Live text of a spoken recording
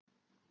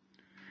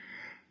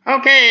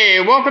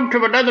Okay, welcome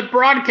to another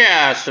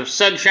broadcast of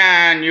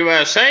Sunshine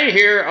USA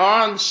here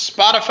on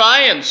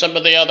Spotify and some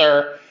of the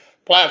other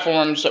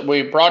platforms that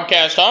we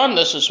broadcast on.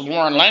 This is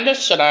Warren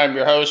Landis, and I'm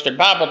your host and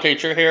Bible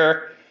teacher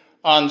here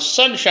on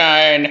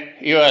Sunshine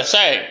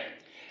USA.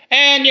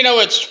 And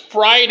it's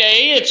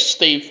Friday. It's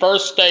the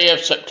first day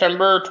of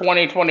September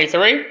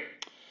 2023.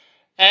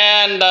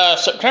 And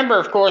September,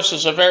 of course,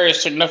 is a very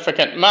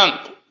significant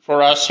month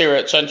for us here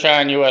at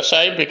Sunshine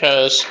USA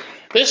because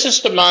this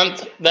is the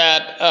month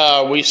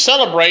that we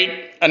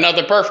celebrate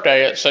another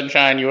birthday at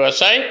Sunshine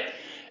USA.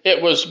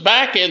 It was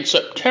back in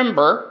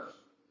September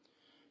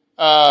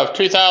of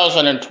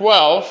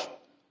 2012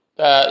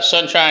 that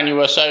Sunshine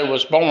USA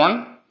was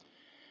born,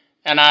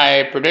 and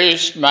I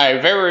produced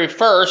my very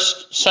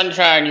first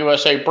Sunshine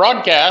USA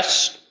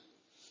broadcast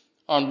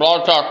on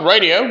Blog Talk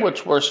Radio,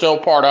 which we're still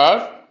part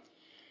of.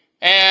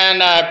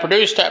 And I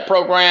produced that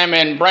program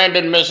in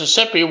Brandon,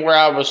 Mississippi, where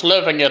I was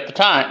living at the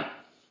time.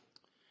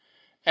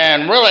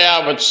 And really,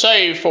 I would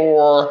say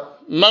for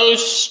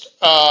most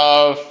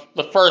of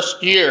the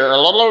first year, a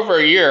little over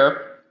a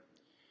year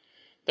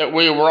that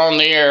we were on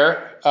the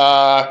air,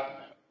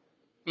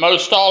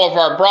 most all of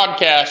our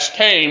broadcasts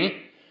came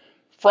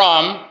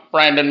from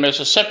Brandon,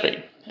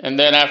 Mississippi. And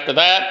then after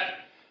that,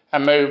 I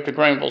moved to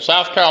Greenville,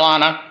 South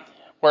Carolina,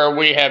 where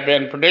we have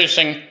been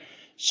producing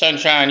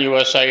Sunshine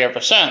USA ever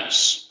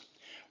since.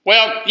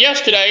 Well,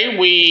 yesterday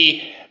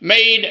we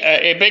made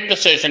a big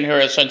decision here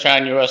at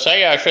Sunshine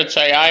USA. I should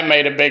say I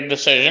made a big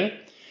decision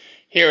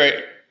here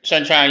at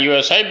Sunshine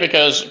USA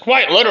because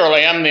quite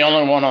literally I'm the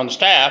only one on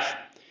staff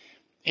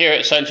here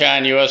at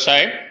Sunshine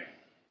USA.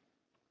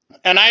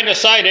 And I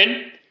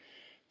decided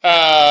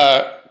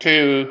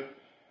to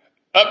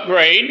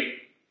upgrade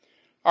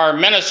our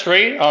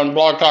ministry on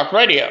Blog Talk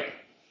Radio.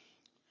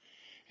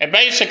 And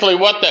basically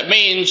what that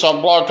means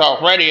on Blog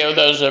Talk Radio,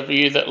 those of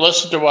you that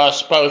listen to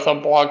us both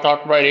on Blog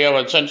Talk Radio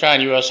and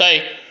Sunshine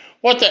USA,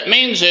 what that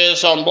means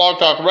is on Blog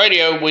Talk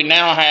Radio, we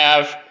now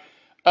have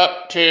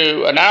up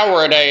to an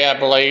hour a day, I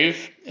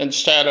believe,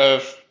 instead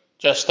of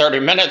just 30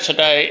 minutes a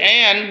day,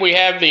 and we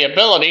have the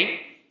ability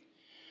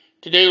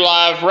to do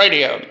live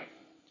radio.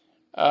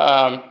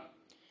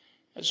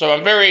 So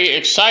I'm very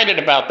excited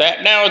about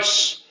that. Now,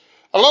 it's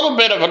a little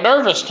bit of a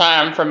nervous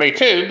time for me,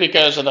 too,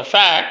 because of the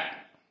fact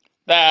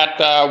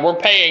that we're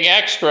paying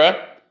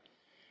extra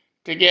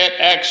to get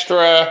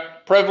extra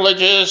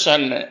privileges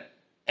and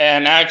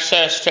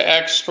access to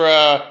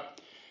extra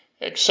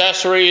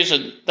accessories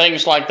and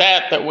things like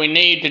that we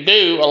need to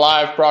do a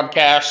live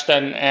broadcast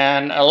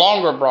and a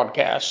longer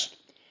broadcast.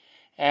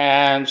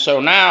 And so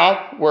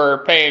now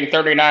we're paying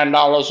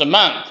 $39 a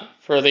month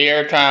for the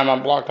airtime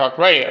on Blog Talk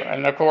Radio.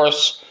 And of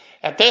course,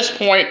 at this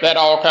point, that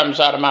all comes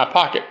out of my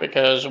pocket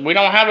because we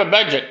don't have a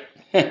budget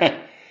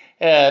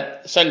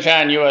at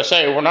Sunshine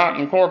USA. We're not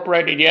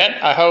incorporated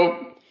yet. I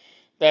hope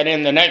that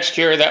in the next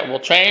year that will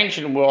change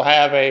and we'll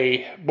have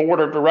a board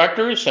of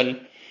directors,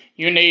 and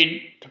you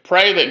need to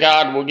pray that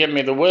God will give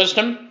me the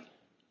wisdom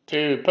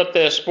to put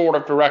this board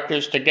of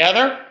directors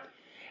together.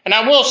 And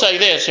I will say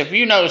this, if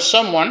you know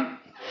someone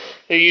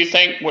who you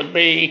think would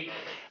be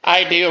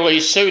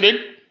ideally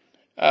suited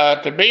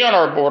to be on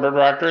our board of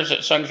directors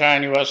at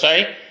Sunshine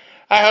USA,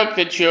 I hope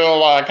that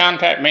you'll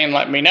contact me and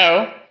let me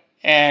know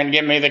and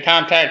give me the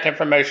contact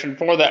information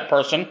for that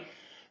person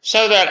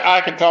so that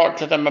I can talk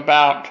to them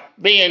about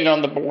being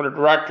on the board of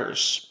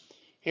directors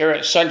here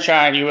at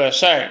Sunshine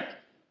USA.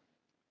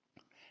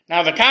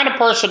 Now, the kind of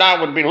person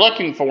I would be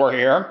looking for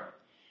here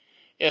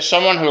is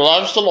someone who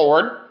loves the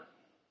Lord.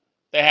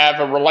 They have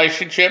a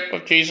relationship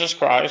with Jesus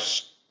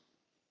Christ,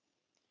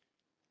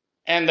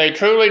 and they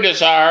truly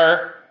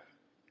desire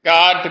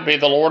God to be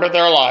the Lord of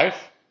their life.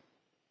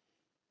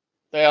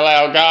 They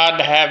allow God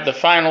to have the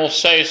final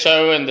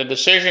say-so in the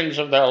decisions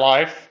of their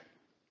life.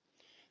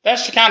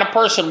 That's the kind of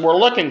person we're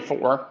looking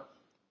for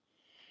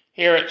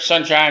here at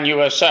Sunshine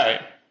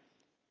USA.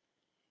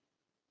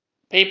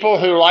 People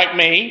who, like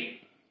me,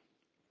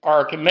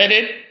 are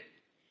committed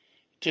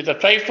to the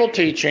faithful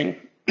teaching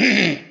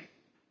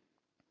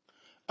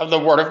of the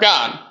Word of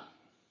God.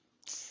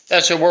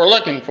 That's what we're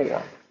looking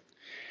for.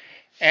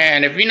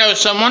 And if you know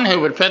someone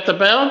who would fit the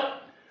bill,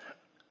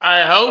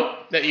 I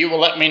hope that you will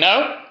let me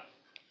know.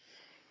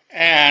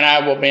 And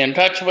I will be in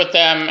touch with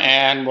them,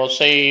 and we'll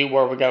see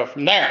where we go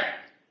from there.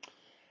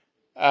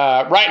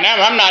 Right now,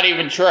 I'm not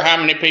even sure how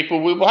many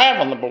people we will have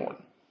on the board.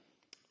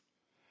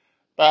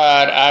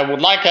 But I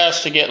would like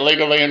us to get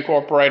legally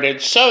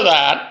incorporated so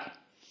that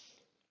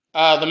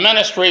the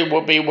ministry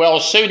will be well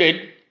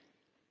suited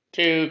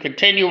to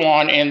continue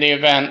on in the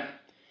event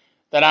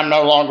that I'm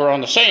no longer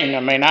on the scene. I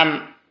mean,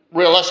 I'm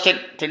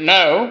realistic to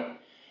know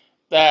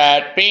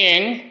that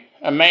being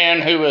a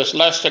man who is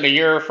less than a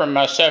year from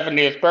my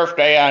 70th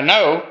birthday, I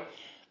know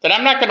that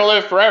I'm not going to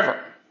live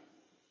forever.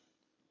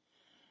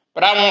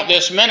 But I want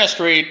this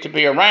ministry to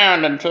be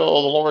around until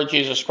the Lord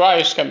Jesus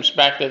Christ comes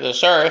back to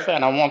this earth,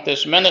 and I want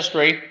this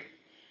ministry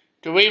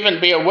to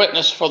even be a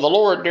witness for the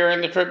Lord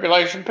during the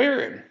tribulation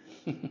period.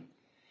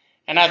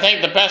 And I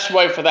think the best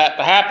way for that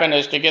to happen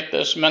is to get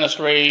this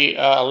ministry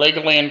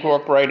legally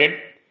incorporated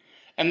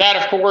And that,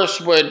 of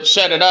course, would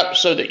set it up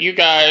so that you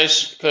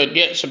guys could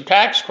get some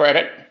tax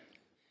credit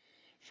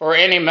for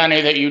any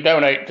money that you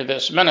donate to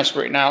this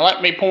ministry. Now,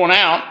 let me point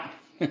out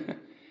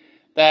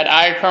that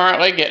I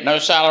currently get no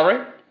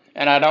salary,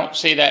 and I don't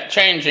see that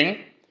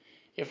changing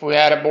if we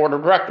had a board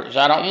of directors.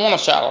 I don't want a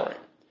salary.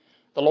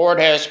 The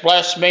Lord has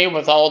blessed me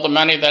with all the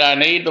money that I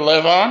need to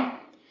live on,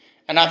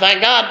 and I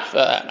thank God for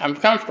that. I'm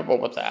comfortable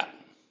with that.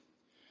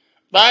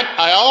 But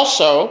I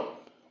also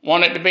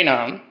want it to be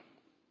known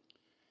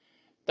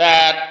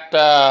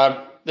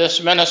that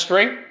this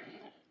ministry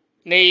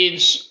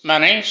needs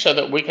money so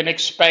that we can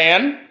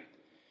expand,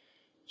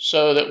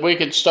 so that we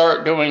could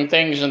start doing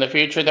things in the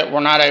future that we're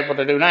not able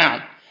to do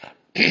now.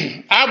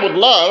 I would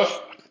love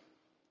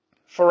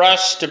for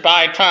us to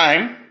buy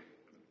time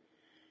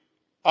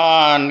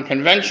on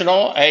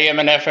conventional AM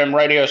and FM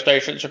radio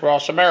stations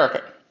across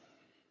America.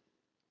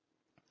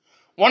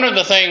 One of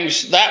the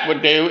things that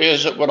would do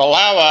is it would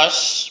allow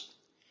us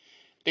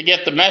to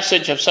get the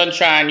message of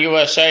Sunshine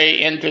USA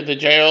into the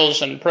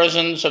jails and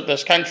prisons of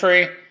this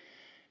country,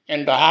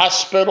 into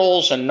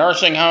hospitals and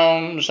nursing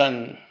homes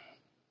and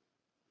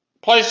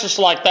places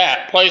like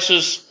that,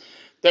 places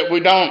that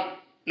we don't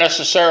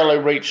necessarily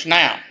reach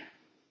now.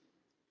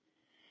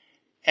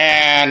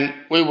 And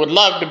we would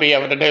love to be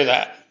able to do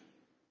that.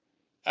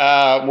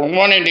 We're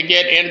wanting to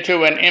get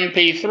into an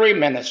MP3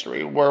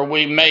 ministry where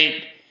we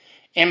make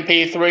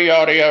MP3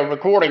 audio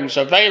recordings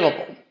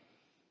available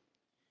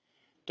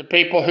to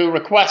people who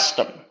request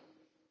them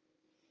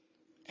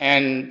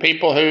and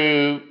people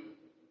who,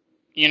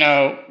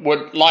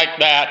 would like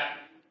that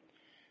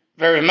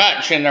very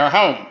much in their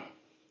home.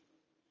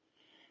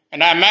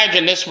 And I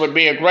imagine this would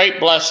be a great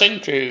blessing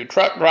to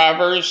truck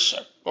drivers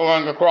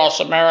going across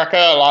America.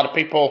 A lot of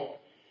people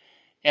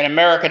in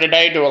America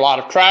today do a lot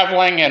of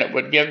traveling, and it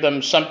would give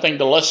them something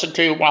to listen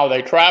to while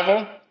they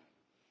travel.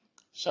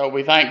 So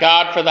we thank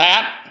God for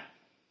that.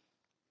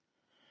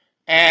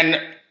 And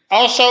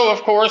also,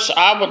 of course,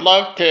 I would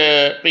love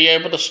to be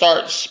able to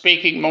start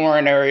speaking more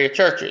in area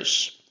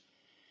churches.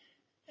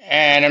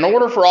 And in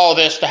order for all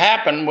this to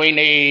happen, we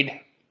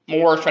need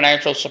more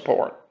financial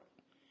support.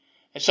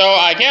 And so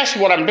I guess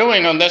what I'm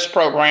doing on this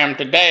program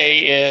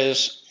today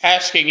is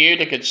asking you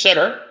to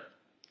consider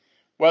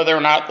whether or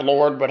not the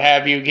Lord would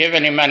have you give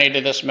any money to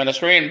this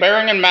ministry. And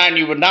bearing in mind,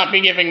 you would not be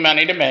giving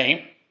money to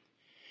me.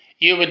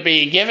 You would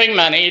be giving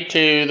money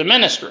to the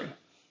ministry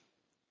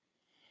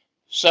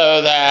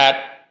so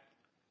that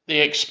the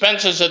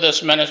expenses of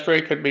this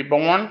ministry could be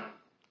borne,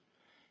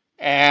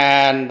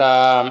 and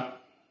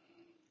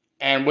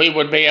we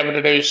would be able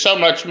to do so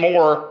much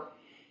more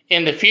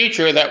in the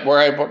future that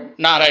we're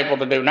not able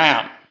to do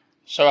now.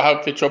 So I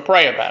hope that you'll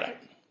pray about it.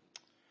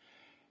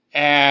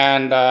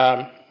 And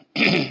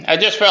I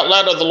just felt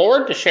led of the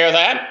Lord to share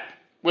that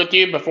with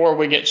you before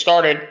we get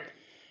started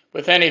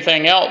with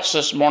anything else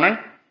this morning.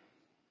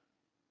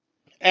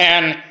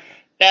 And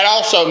that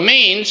also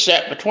means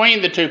that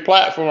between the two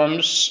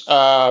platforms,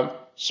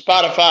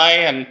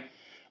 Spotify and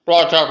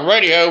Blog Talk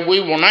Radio, we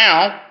will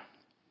now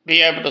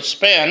be able to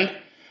spend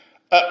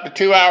up to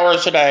 2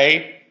 hours a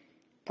day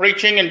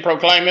preaching and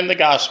proclaiming the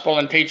gospel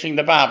and teaching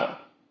the Bible.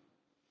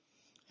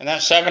 And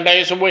that's 7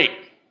 days a week.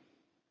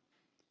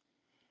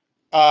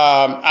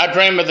 I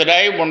dream of the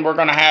day when we're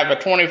going to have a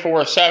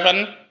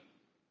 24/7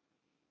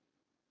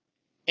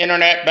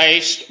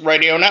 internet-based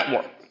radio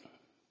network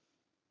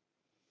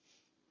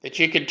that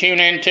you could tune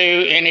into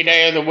any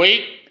day of the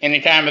week,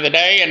 any time of the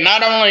day, and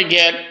not only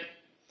get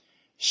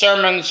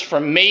sermons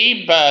from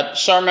me, but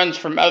sermons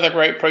from other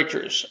great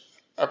preachers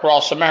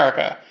across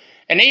America,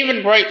 and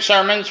even great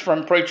sermons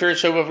from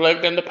preachers who have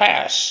lived in the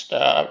past.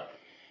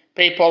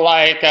 People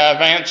like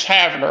Vance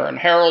Havner and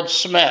Harold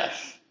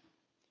Smith,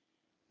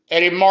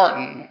 Eddie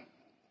Martin,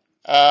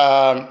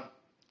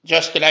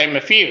 just to name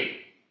a few.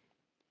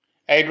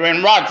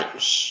 Adrian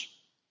Rogers,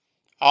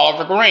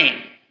 Oliver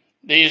Green.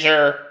 These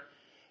are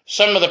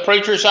some of the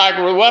preachers I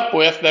grew up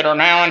with that are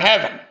now in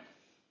heaven.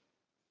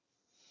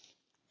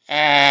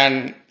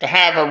 And to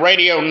have a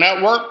radio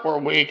network where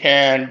we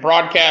can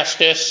broadcast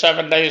this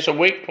 7 days a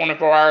week,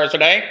 24 hours a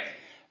day,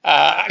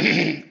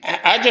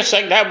 I just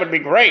think that would be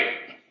great.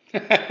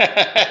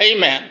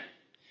 Amen.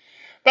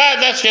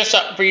 But that's just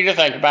something for you to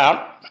think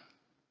about.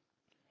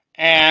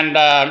 And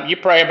you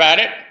pray about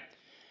it.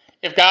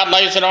 If God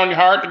lays it on your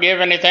heart to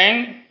give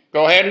anything,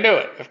 go ahead and do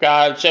it. If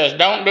God says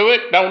don't do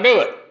it, don't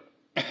do it.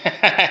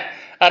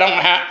 I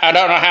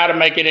don't know how to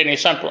make it any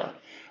simpler.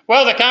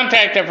 Well, the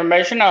contact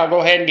information, I'll go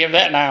ahead and give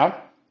that now.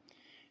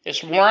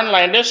 It's Warren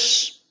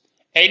Landis,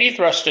 80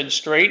 Thruston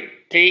Street,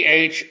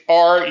 Thruston,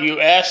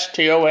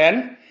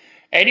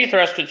 80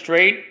 Thruston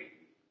Street,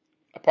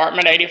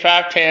 apartment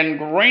 8510,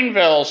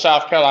 Greenville,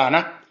 South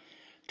Carolina,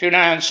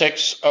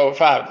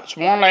 29605. That's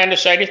Warren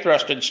Landis, 80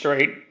 Thruston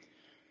Street,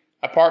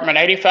 apartment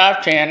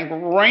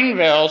 8510,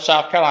 Greenville,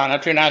 South Carolina,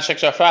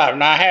 29605.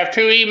 Now, I have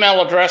two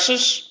email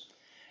addresses.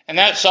 And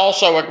that's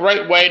also a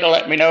great way to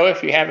let me know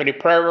if you have any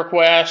prayer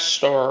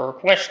requests or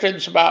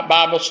questions about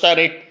Bible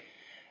study.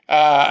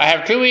 I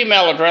have two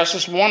email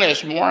addresses. One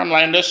is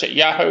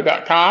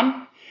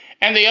warrenlandis@yahoo.com,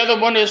 And the other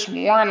one is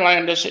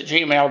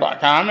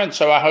warrenlandis@gmail.com. And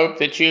so I hope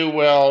that you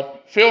will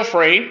feel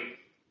free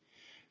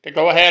to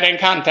go ahead and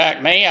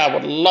contact me. I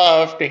would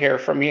love to hear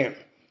from you.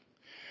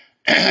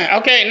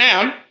 Okay,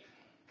 now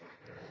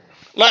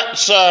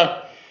let's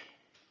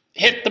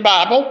hit the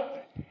Bible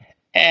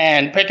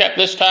and pick up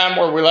this time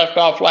where we left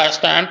off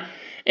last time.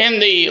 In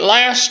the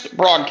last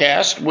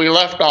broadcast, we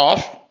left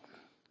off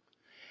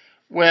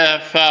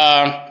with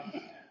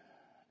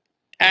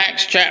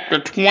Acts chapter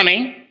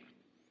 20,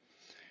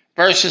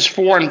 verses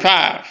 4 and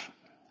 5.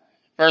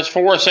 Verse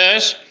 4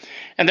 says,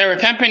 "And there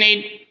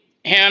accompanied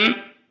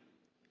him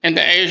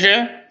into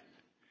Asia,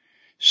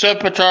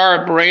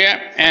 Sopater of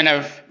Berea, and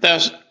of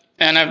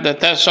the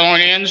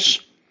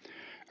Thessalonians,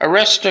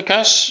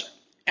 Aristarchus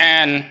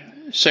and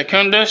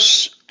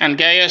Secundus, and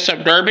Gaius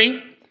of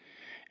Derbe,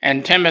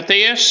 and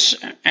Timotheus,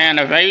 and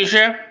of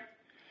Asia,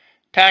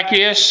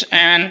 Tychicus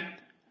and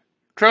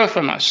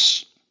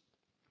Trophimus."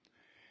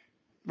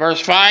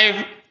 Verse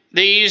 5,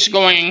 "These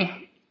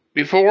going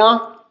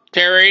before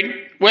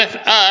tarried with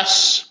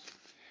us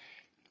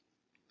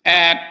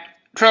at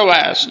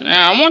Troas."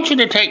 Now, I want you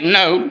to take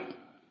note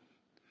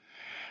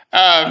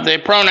of the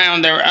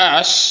pronoun there,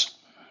 us,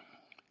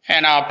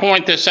 and I'll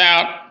point this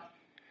out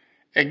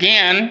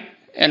again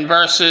in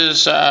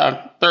verses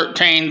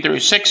 13 through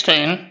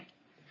 16.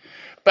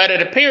 But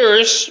it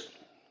appears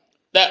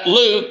that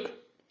Luke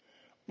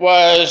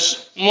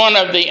was one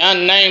of the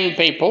unnamed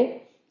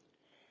people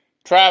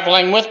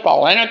traveling with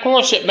Paul. And of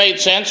course, it made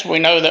sense. We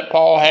know that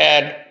Paul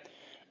had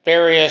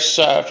various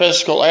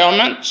physical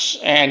ailments,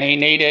 and he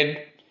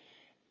needed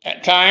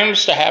at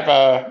times to have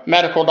a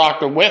medical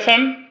doctor with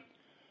him.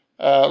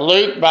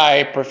 Luke,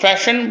 by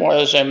profession,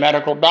 was a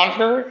medical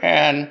doctor,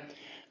 and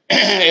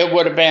it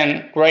would have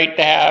been great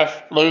to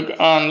have Luke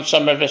on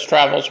some of his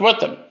travels with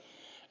him,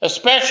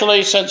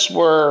 especially since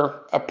we're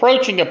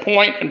approaching a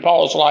point in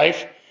Paul's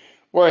life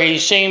where he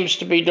seems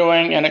to be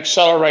doing an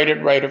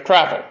accelerated rate of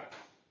travel.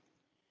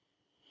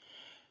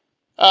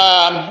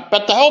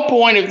 But the whole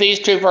point of these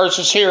two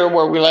verses here,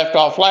 where we left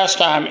off last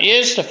time,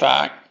 is the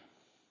fact,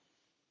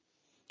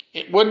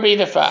 it would be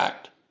the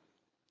fact,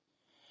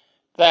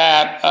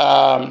 that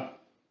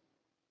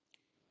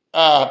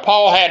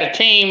Paul had a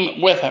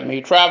team with him.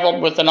 He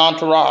traveled with an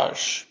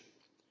entourage.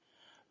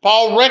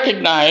 Paul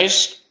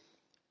recognized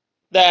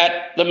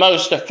that the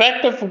most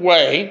effective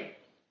way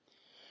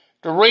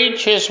to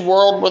reach his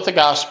world with the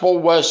gospel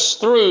was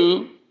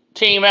through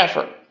team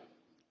effort.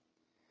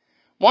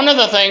 One of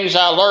the things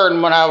I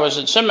learned when I was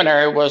in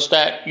seminary was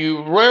that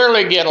you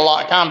rarely get a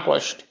lot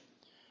accomplished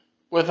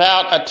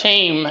without a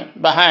team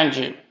behind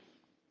you.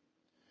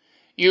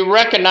 You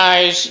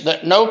recognize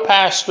that no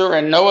pastor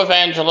and no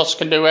evangelist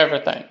can do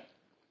everything.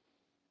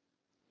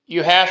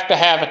 You have to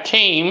have a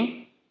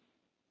team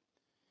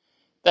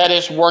that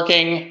is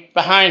working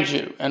behind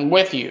you and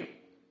with you.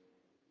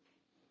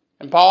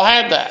 And Paul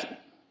had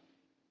that.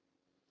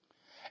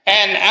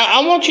 And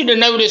I want you to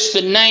notice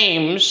the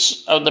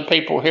names of the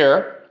people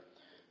here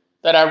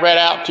that I read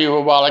out to you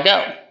a while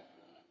ago.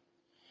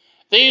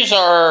 These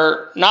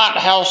are not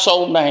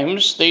household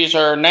names. These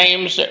are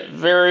names that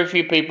very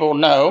few people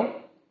know.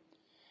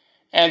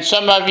 And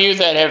some of you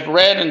that have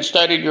read and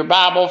studied your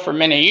Bible for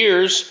many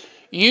years,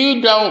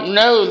 you don't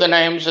know the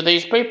names of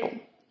these people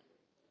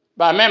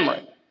by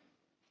memory.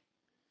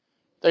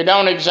 They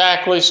don't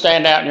exactly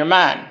stand out in your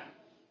mind.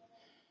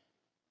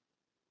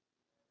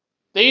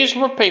 These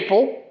were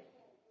people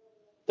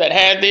that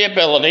had the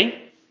ability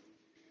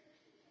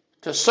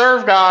to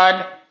serve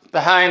God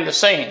behind the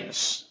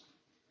scenes.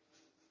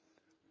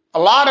 A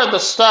lot of the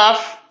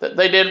stuff that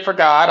they did for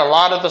God, a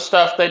lot of the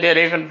stuff they did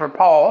even for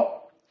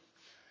Paul,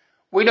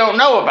 we don't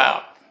know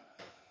about.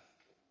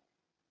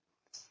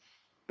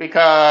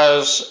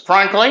 Because,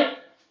 frankly,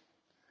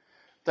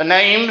 the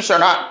names are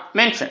not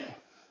mentioned.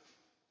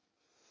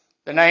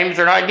 The names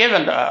are not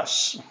given to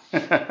us.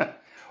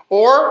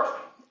 Or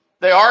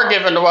they are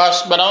given to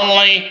us, but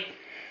only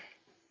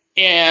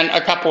in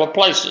a couple of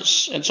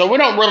places. And so we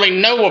don't really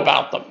know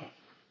about them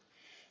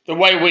the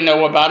way we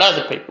know about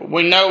other people.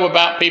 We know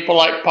about people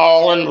like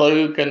Paul and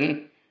Luke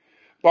and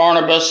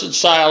Barnabas and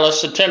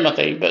Silas and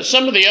Timothy, but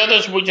some of the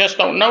others we just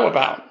don't know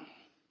about.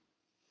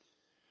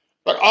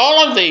 But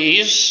all of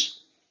these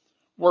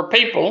were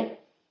people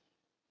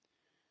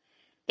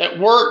that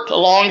worked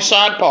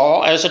alongside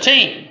Paul as a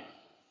team.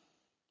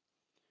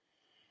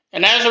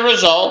 And as a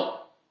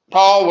result,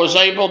 Paul was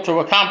able to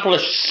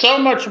accomplish so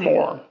much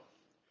more,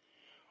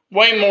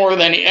 way more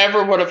than he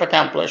ever would have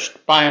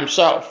accomplished by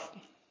himself.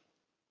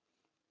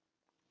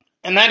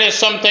 And that is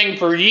something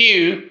for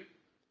you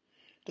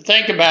to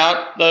think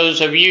about,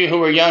 those of you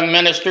who are young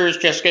ministers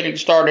just getting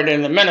started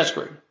in the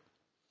ministry.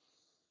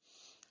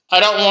 I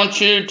don't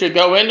want you to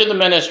go into the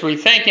ministry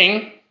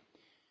thinking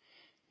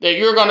that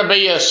you're going to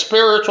be a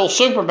spiritual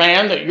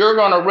Superman, that you're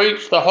going to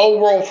reach the whole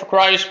world for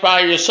Christ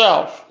by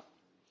yourself.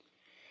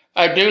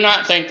 I do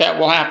not think that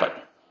will happen.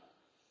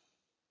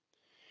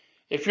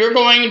 If you're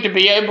going to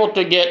be able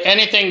to get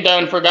anything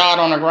done for God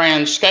on a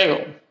grand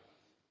scale,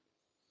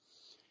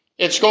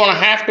 it's going to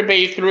have to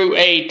be through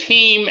a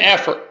team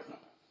effort.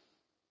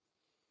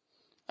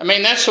 I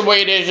mean, that's the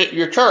way it is at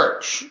your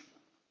church.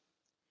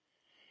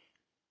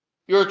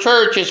 Your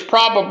church is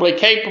probably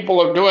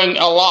capable of doing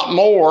a lot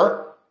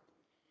more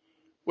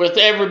with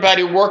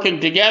everybody working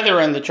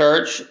together in the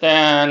church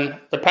than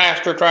the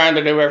pastor trying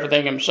to do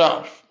everything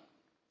himself.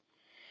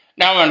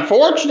 Now,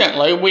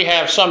 unfortunately, we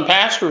have some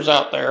pastors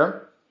out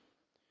there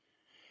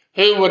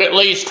who would at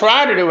least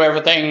try to do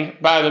everything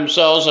by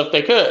themselves if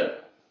they could.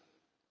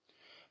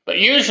 But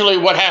usually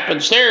what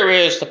happens there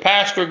is the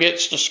pastor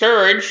gets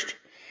discouraged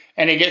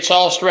and he gets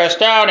all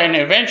stressed out, and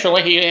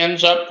eventually he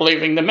ends up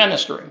leaving the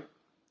ministry.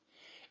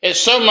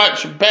 It's so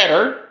much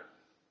better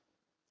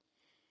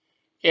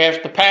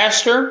if the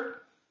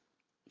pastor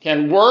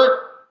can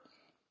work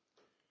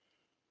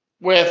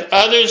with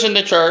others in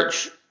the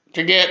church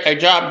to get a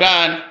job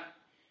done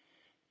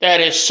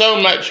that is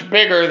so much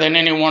bigger than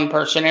any one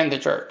person in the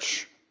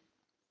church.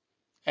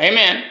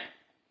 Amen.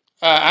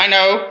 I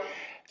know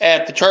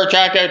at the church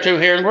I go to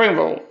here in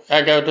Greenville,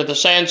 I go to the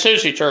San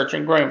Souci Church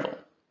in Greenville.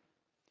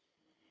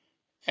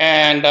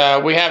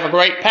 And we have a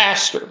great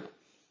pastor.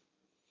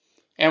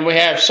 And we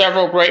have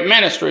several great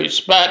ministries.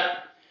 But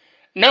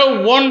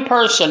no one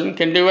person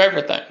can do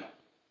everything.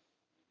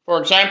 For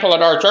example,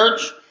 at our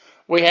church,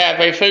 we have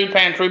a food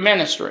pantry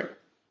ministry.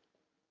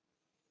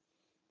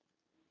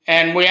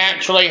 And we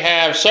actually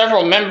have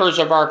several members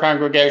of our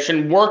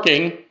congregation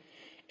working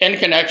in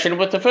connection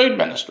with the food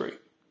ministry,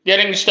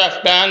 getting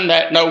stuff done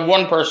that no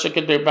one person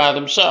could do by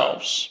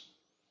themselves.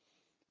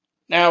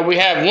 Now, we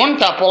have one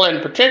couple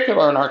in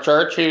particular in our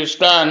church who's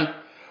done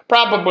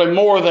probably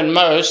more than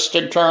most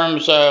in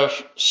terms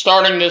of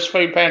starting this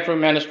food pantry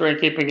ministry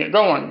and keeping it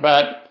going.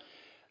 But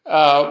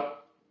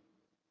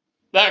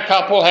that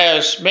couple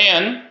has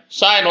been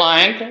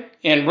sidelined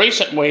in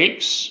recent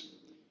weeks,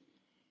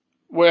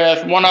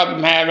 with one of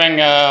them having,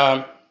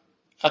 I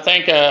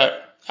think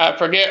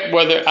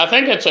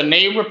it's a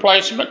knee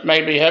replacement,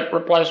 maybe hip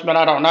replacement,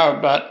 I don't know,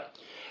 but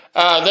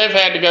they've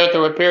had to go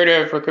through a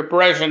period of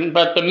recuperation.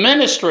 But the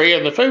ministry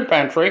of the food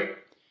pantry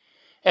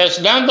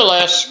has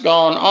nonetheless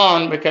gone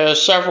on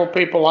because several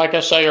people, like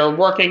I say, are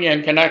working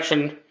in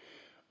connection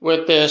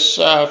with this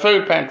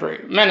food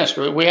pantry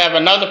ministry. We have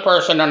another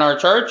person in our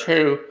church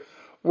who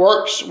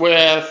works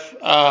with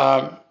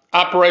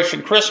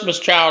Operation Christmas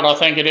Child, I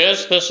think it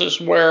is. This is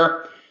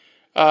where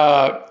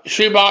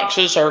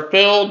shoeboxes are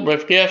filled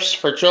with gifts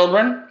for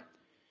children.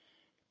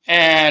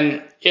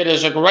 And it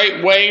is a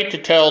great way to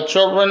tell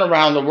children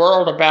around the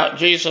world about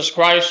Jesus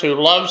Christ, who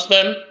loves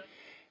them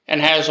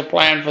and has a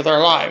plan for their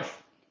life.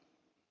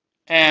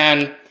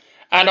 And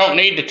I don't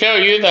need to tell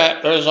you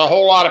that there's a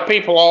whole lot of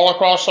people all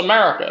across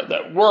America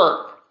that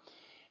work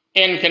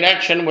in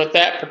connection with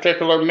that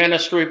particular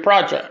ministry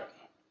project.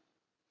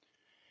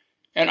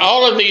 And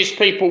all of these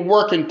people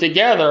working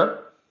together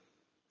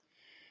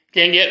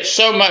can get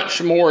so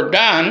much more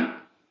done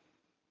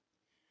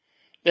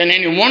than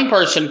any one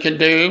person could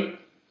do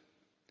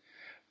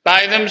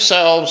by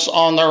themselves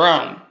on their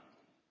own.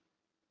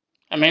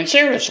 I mean,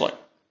 seriously.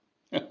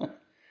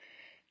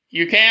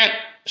 You can't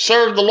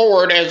serve the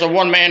Lord as a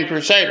one-man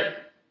crusader.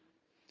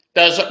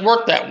 Doesn't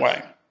work that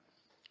way.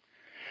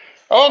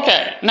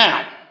 Okay,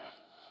 now,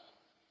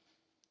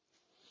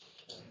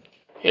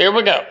 here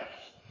we go.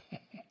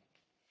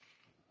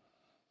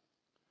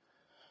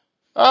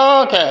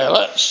 Okay,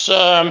 let's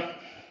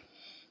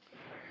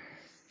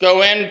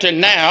go into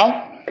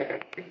now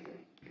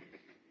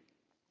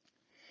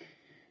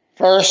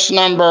verse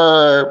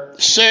number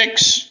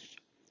 6,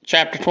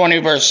 chapter 20,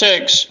 verse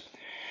 6.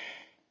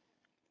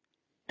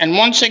 And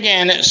once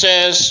again it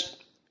says,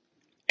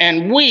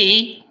 and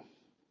we,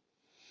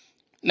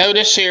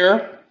 notice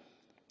here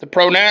the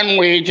pronoun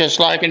we, just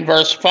like in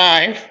verse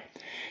 5,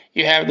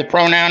 you have the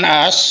pronoun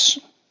us.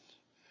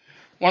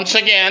 Once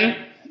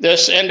again,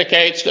 this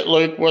indicates that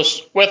Luke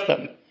was with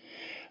them.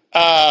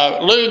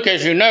 Luke,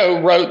 as you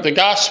know, wrote the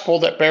gospel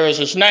that bears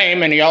his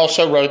name, and he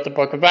also wrote the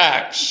book of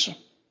Acts.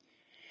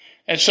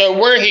 And so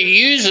where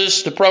he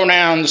uses the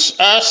pronouns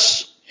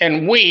us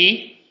and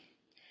we,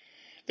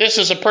 this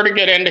is a pretty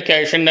good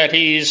indication that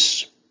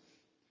he's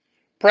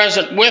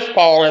present with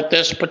Paul at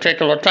this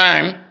particular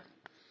time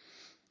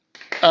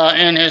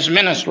in his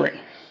ministry.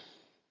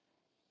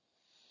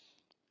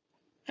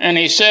 And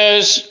he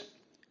says,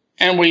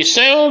 and we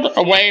sailed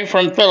away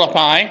from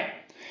Philippi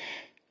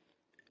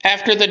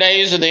after the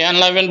days of the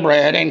unleavened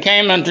bread, and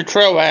came unto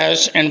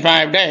Troas in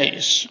 5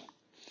 days.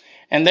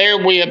 And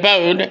there we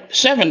abode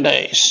 7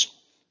 days.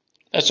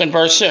 That's in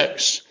verse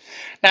 6.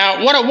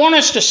 Now, what I want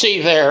us to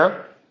see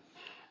there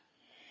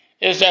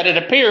is that it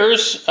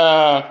appears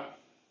an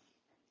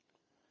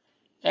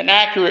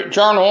accurate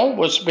journal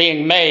was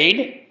being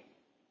made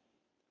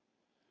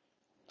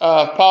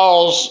of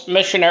Paul's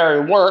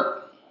missionary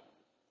work.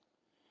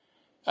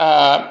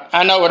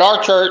 I know at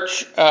our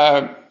church,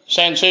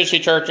 San Souci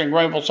Church in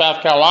Greenville,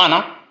 South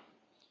Carolina,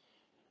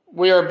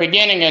 we are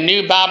beginning a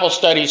new Bible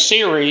study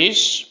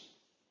series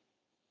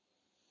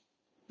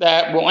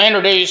that will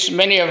introduce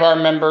many of our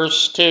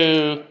members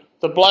to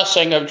the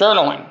blessing of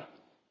journaling.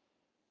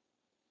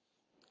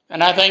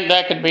 And I think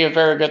that could be a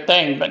very good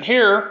thing. But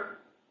here,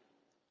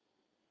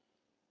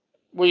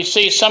 we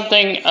see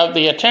something of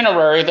the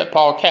itinerary that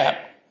Paul kept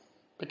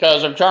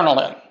because of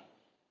journaling.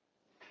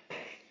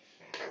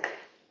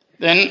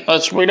 Then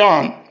let's read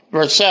on.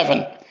 Verse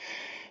 7.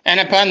 And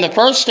upon the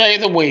first day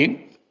of the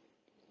week,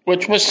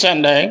 which was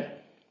Sunday,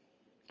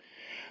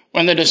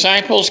 when the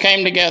disciples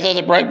came together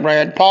to break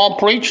bread, Paul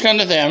preached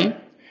unto them,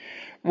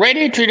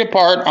 ready to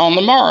depart on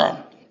the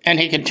morrow. And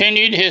he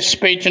continued his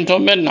speech until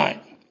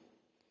midnight.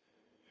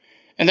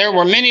 And there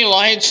were many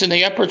lights in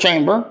the upper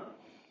chamber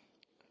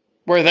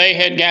where they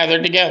had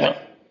gathered together.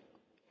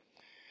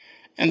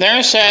 And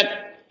there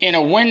sat in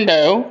a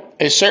window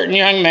a certain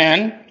young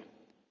man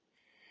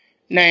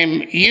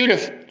named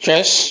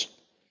Eutychus.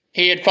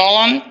 He had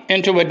fallen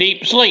into a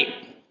deep sleep.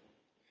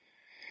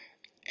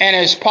 And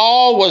as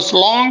Paul was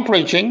long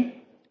preaching,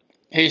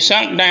 he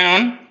sunk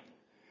down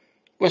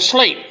with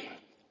sleep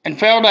and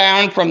fell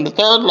down from the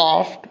third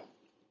loft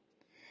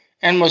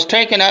and was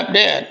taken up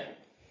dead.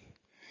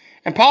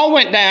 And Paul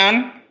went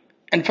down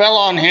and fell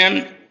on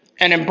him,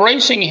 and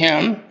embracing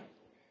him,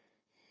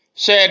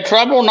 said,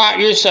 Trouble not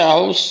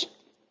yourselves,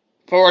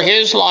 for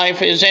his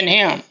life is in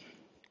him.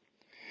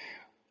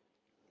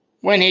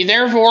 When he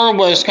therefore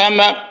was come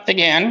up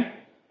again,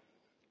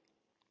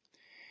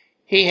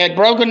 he had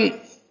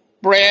broken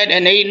bread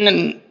and eaten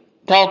and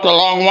talked a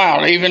long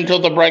while, even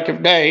till the break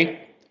of day.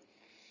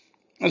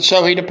 And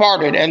so he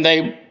departed, and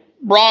they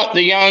brought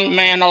the young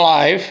man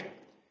alive,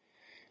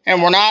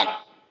 and were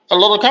not a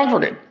little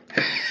comforted.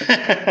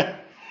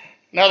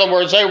 In other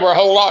words, they were a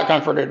whole lot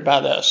comforted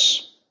by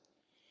this.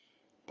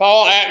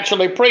 Paul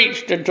actually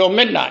preached until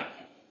midnight.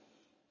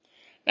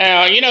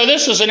 Now,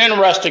 this is an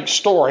interesting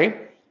story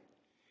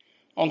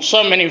on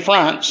so many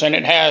fronts, and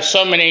it has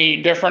so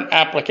many different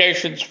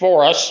applications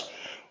for us.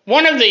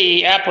 One of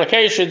the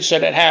applications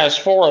that it has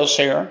for us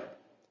here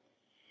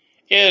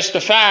is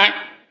the fact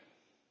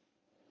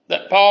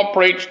that Paul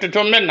preached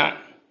until midnight.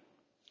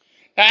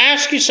 Now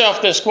ask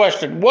yourself this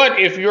question. What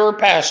if your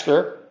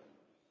pastor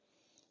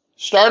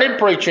started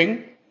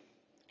preaching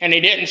and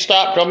he didn't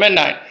stop till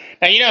midnight?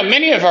 Now,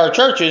 many of our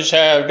churches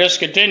have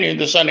discontinued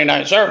the Sunday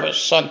night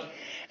service.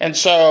 And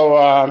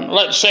so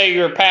let's say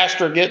your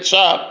pastor gets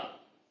up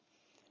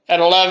at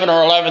 11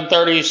 or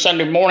 11:30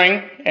 Sunday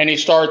morning and he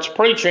starts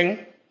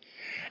preaching,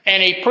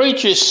 and he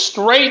preaches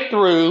straight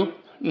through,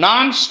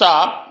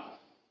 nonstop,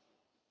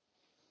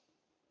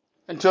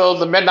 until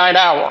the midnight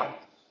hour.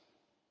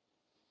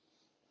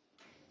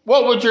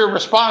 What would your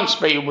response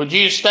be? Would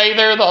you stay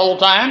there the whole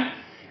time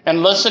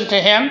and listen to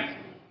him?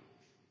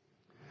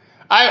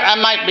 I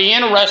might be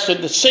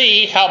interested to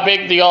see how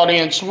big the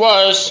audience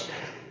was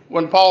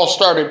when Paul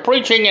started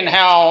preaching and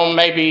how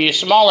maybe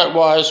small it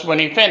was when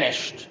he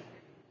finished.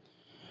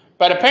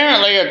 But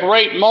apparently a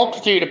great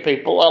multitude of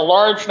people, a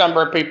large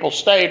number of people,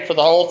 stayed for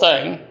the whole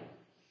thing.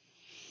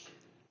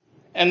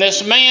 And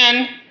this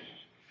man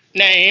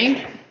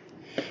named,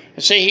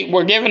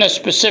 we're given a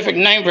specific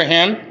name for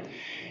him.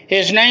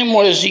 His name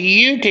was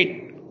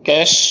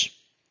Eutychus,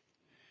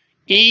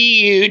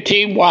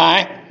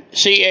 Eutychus.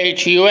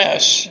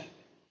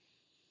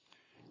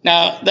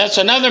 Now, that's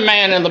another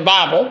man in the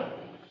Bible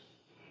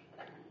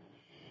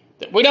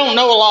that we don't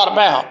know a lot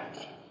about.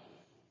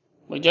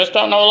 We just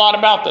don't know a lot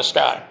about this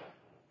guy.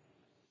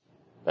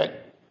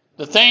 But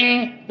the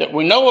thing that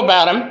we know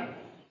about him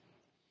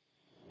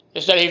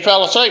is that he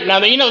fell asleep. Now,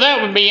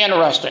 that would be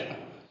interesting,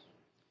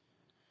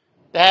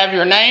 to have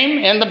your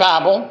name in the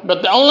Bible,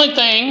 but the only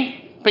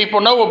thing people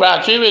know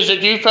about you is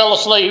that you fell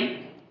asleep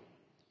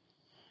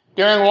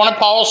during one of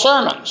Paul's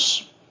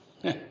sermons.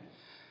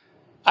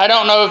 I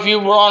don't know if you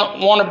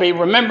want to be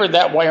remembered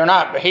that way or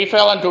not, but he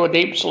fell into a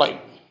deep sleep.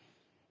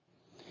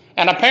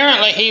 And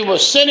apparently he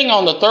was sitting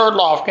on the third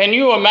loft. Can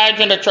you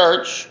imagine a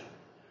church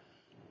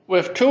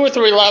with 2 or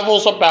 3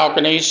 levels of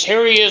balconies?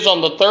 Here he is on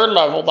the third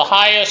level, the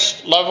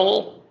highest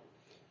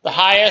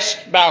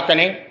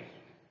balcony,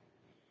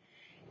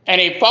 and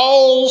he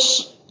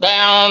falls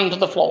down to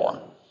the floor.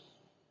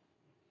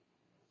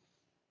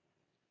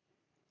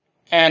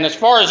 And as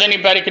far as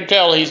anybody can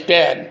tell, he's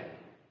dead.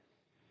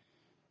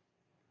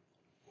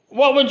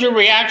 What would your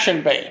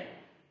reaction be?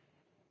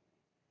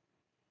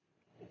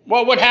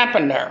 What would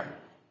happen there?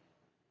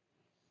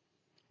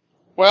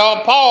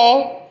 Well,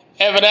 Paul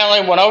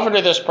evidently went over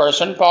to this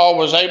person. Paul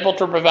was able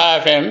to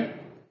revive him.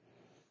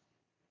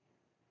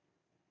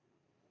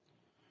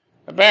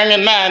 But bearing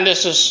in mind,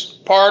 this is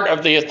part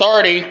of the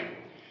authority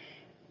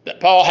that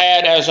Paul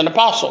had as an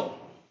apostle.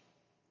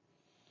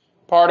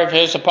 Part of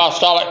his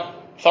apostolic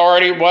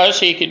authority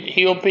was he could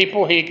heal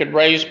people, he could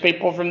raise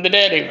people from the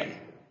dead even.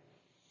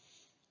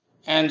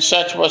 And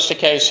such was the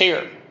case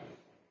here.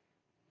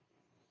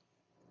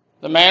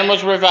 The man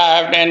was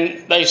revived,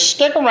 and they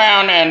stick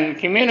around and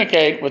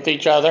communicate with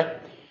each other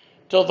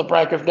till the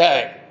break of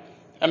day.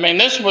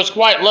 This was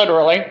quite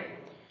literally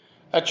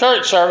a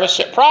church service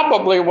that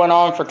probably went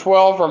on for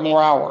 12 or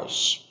more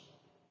hours.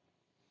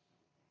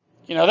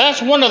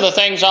 That's one of the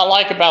things I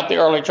like about the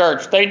early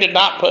church. They did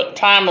not put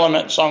time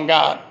limits on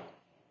God.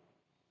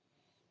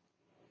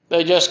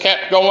 They just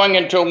kept going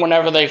until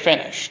whenever they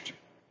finished.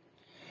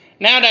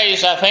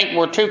 Nowadays, I think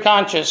we're too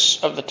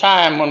conscious of the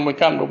time when we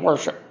come to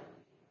worship.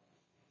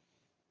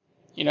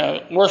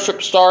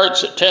 Worship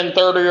starts at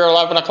 10:30 or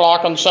 11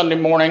 o'clock on Sunday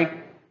morning.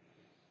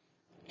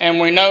 And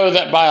we know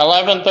that by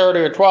 11:30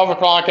 or 12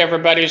 o'clock,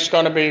 everybody's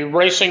going to be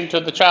racing to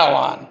the chow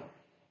line.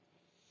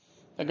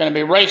 They're going to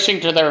be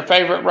racing to their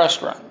favorite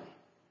restaurant.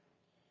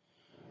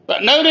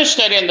 But notice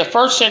that in the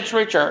first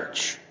century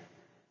church,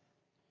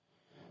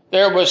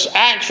 there was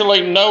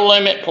actually no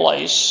limit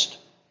placed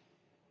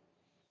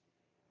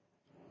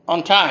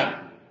on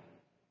time.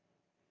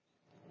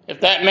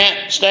 If that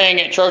meant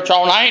staying at church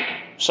all night,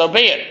 so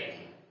be it.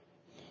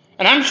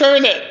 And I'm sure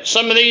that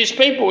some of these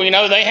people,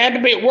 they had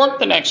to be at work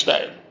the next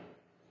day.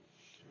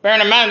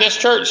 Bearing in mind, this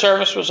church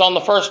service was on the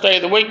first day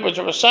of the week, which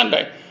was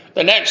Sunday.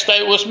 The next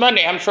day was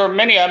Monday. I'm sure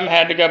many of them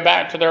had to go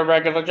back to their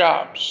regular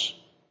jobs.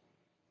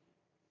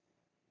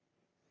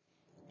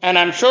 And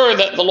I'm sure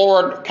that the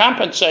Lord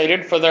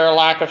compensated for their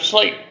lack of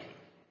sleep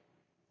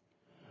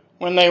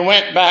when they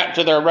went back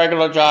to their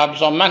regular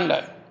jobs on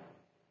Monday.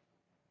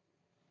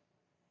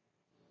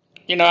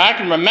 I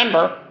can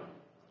remember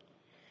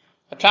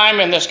a time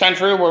in this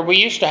country where we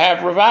used to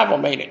have revival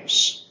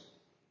meetings.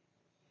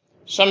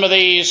 Some of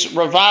these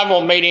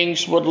revival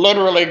meetings would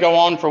literally go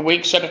on for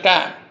weeks at a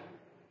time.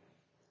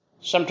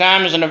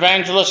 Sometimes an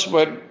evangelist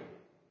would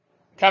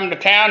come to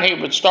town, he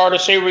would start a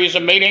series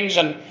of meetings,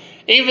 and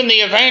even the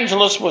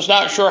evangelist was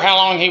not sure how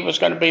long he was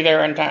going to be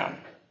there in town.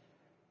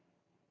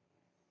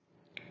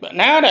 But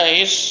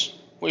nowadays,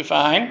 we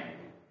find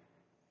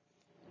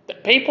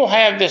that people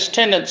have this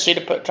tendency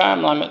to put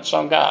time limits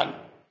on God.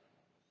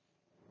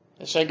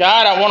 They say,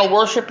 God, I want to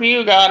worship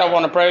you. God, I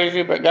want to praise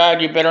you. But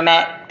God, you better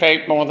not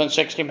take more than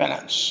 60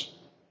 minutes.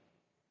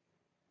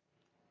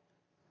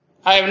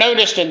 I have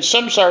noticed in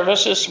some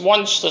services,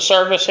 once the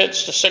service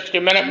hits the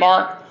 60-minute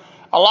mark,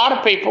 a lot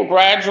of people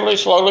gradually,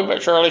 slowly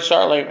but surely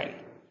start leaving.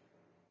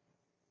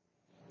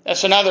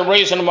 That's another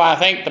reason why I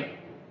think the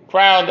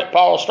crowd that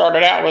Paul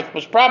started out with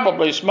was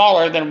probably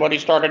smaller than what he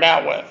started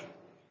out with.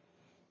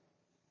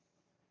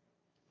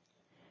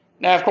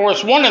 Now, of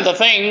course, one of the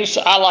things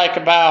I like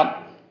about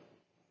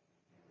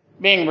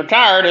being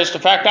retired is the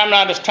fact I'm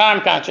not as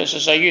time conscious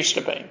as I used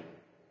to be.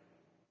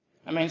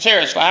 I mean,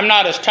 seriously, I'm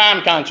not as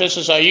time conscious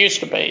as I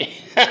used to be.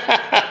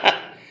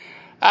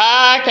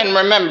 I can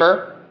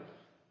remember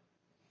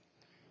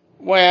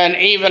when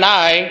even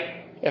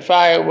if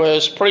I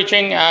was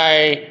preaching,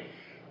 I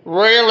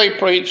rarely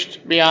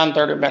preached beyond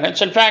 30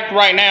 minutes. In fact,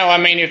 right now,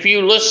 if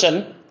you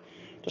listen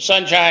to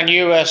Sunshine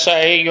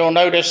USA, you'll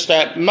notice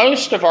that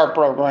most of our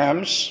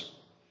programs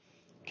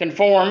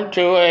conform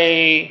to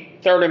a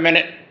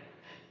 30-minute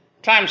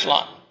time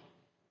slot.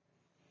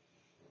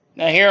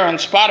 Now here on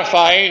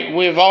Spotify,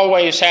 we've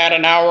always had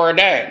an hour a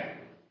day.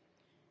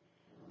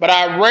 But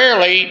I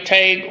rarely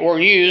take or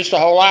use the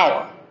whole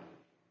hour.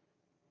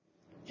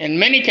 In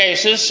many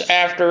cases,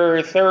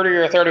 after 30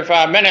 or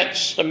 35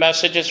 minutes, the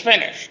message is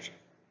finished.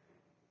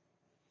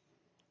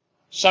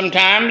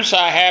 Sometimes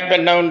I have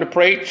been known to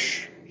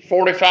preach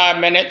 45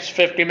 minutes,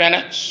 50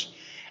 minutes,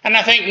 and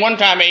I think one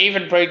time I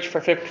even preached for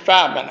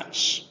 55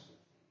 minutes.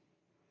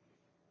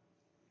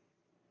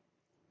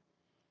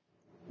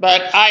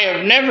 But I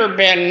have never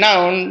been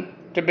known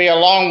to be a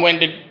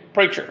long-winded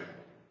preacher.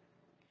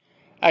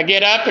 I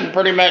get up and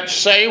pretty much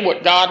say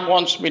what God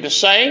wants me to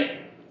say,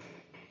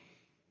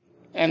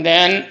 and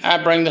then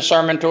I bring the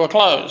sermon to a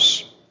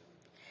close.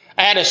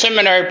 I had a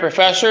seminary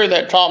professor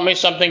that taught me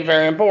something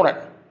very important.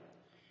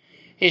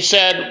 He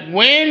said,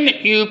 when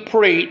you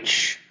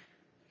preach,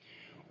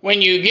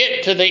 when you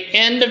get to the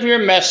end of your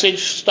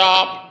message,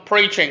 stop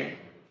preaching.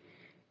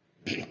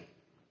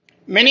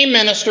 Many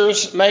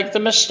ministers make the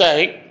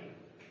mistake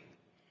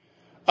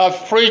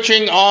of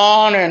preaching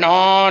on and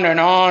on and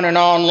on and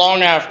on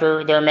long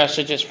after their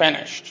message is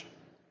finished.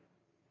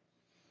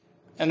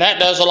 And that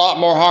does a lot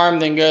more harm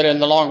than good in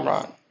the long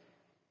run.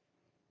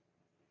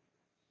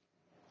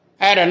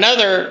 I had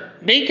another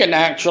deacon,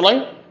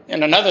 actually,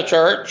 in another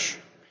church,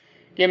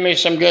 give me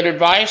some good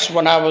advice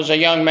when I was a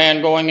young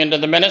man going into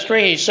the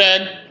ministry. He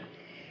said,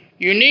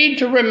 you need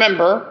to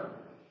remember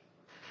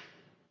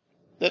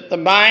that the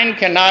mind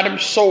cannot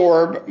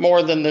absorb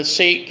more than the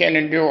seat can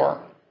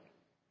endure.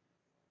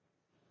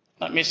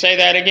 Let me say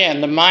that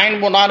again. The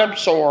mind will not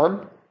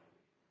absorb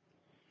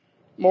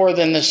more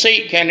than the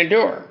seat can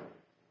endure.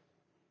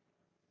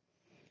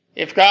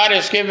 If God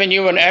has given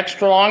you an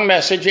extra long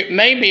message, it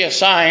may be a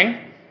sign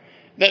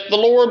that the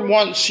Lord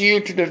wants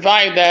you to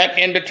divide that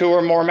into 2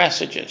 or more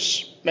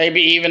messages,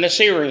 maybe even a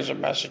series of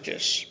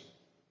messages.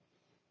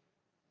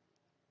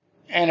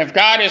 And if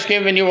God has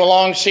given you a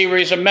long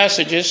series of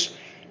messages,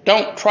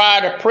 don't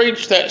try to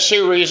preach that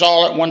series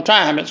all at one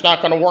time. It's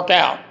not going to work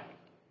out.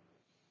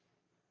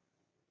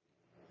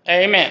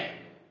 Amen.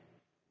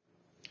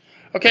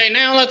 Okay,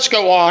 now let's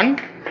go on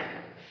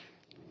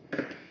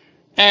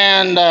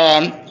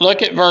and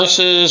look at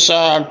verses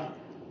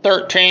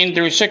 13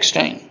 through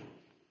 16.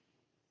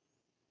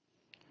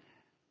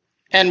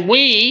 And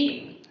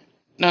we,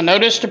 now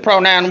notice the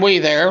pronoun we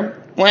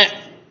there, went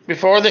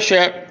before the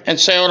ship and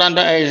sailed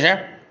unto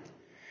Asia,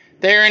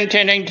 there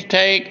intending to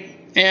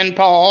take in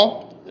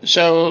Paul,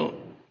 so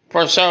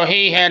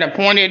he had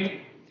appointed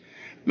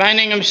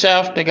binding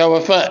himself to go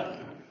afoot.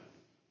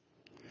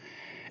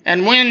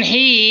 And when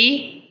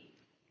he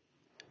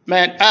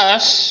met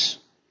us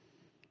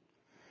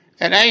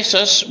at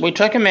Assos, we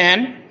took him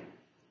in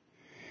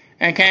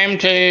and came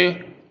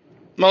to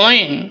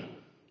Mytilene,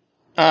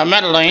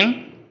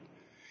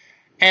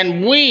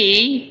 and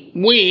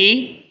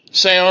we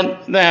sailed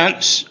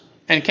thence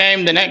and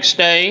came the next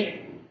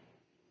day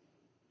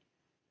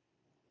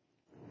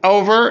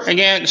over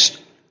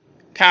against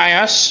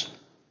Chios,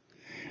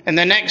 and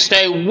the next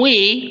day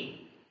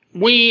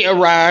we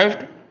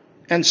arrived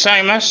in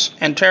Samos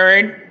and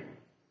tarried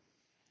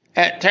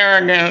at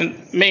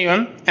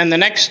Taragemeum, and the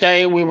next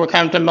day we were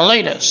come to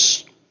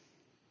Miletus.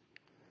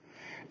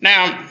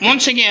 Now,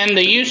 once again,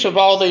 the use of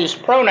all these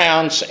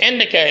pronouns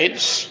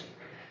indicates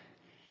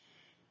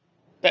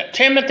that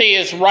Timothy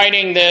is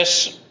writing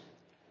this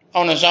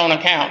on his own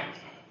account.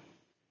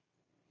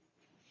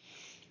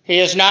 He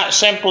is not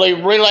simply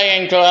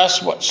relaying to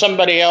us what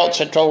somebody else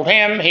had told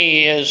him.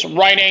 He is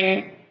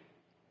writing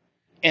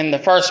in the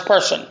first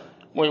person,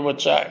 we would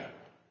say,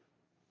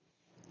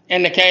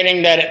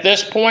 indicating that at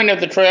this point of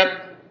the trip,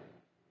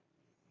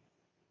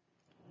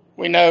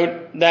 we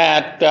note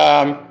that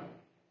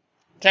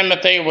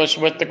Timothy was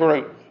with the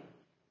group.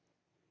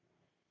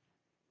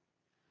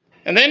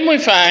 And then we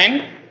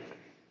find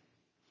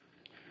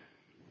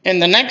in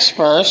the next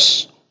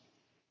verse,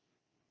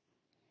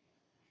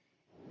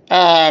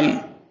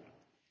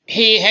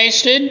 he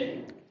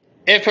hasted,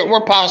 if it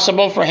were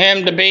possible, for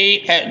him to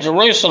be at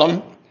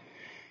Jerusalem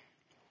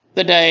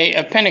the day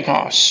of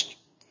Pentecost.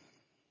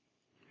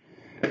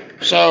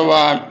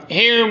 So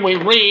here we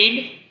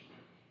read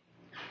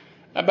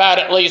about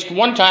at least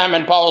one time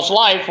in Paul's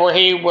life where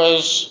he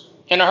was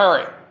in a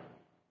hurry.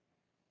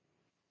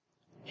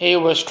 He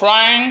was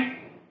trying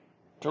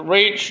to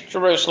reach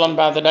Jerusalem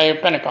by the day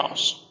of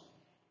Pentecost.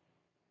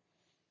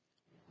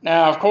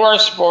 Now, of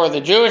course, for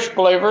the Jewish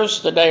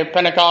believers, the day of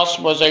Pentecost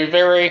was a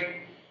very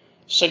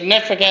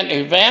significant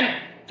event,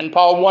 and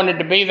Paul wanted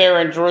to be there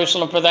in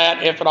Jerusalem for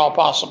that, if at all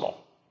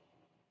possible.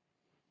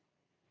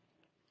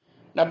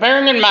 Now,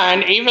 bearing in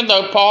mind, even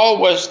though Paul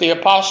was the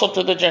apostle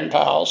to the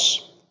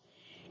Gentiles,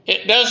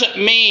 it doesn't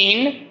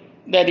mean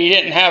that he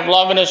didn't have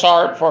love in his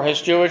heart for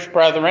his Jewish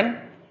brethren,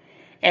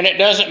 and it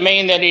doesn't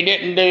mean that he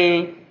didn't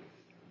do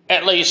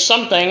at least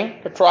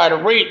something to try to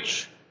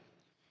reach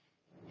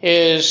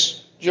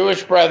his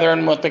Jewish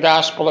brethren with the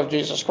gospel of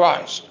Jesus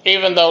Christ.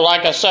 Even though,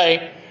 like I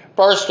say,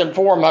 first and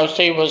foremost,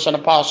 he was an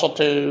apostle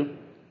to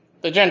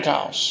the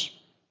Gentiles.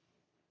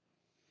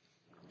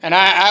 And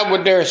I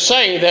would dare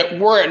say that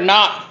were it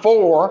not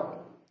for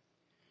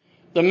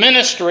the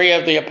ministry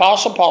of the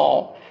Apostle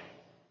Paul,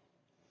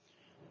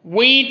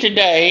 we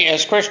today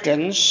as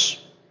Christians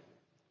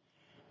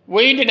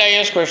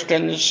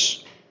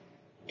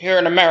here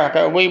in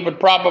America, we would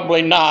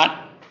probably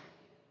not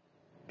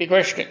be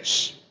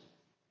Christians.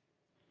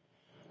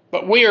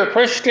 But we are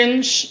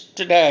Christians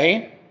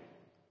today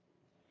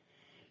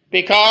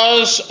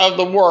because of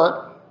the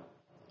work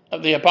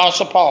of the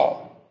Apostle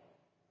Paul.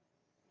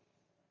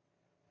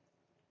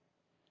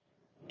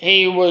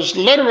 He was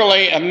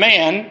literally a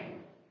man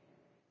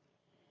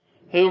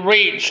who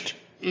reached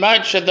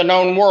much of the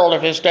known world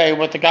of his day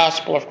with the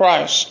gospel of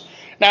Christ.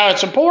 Now,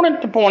 it's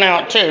important to point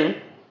out, too,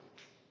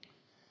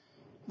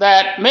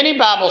 that many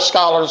Bible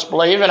scholars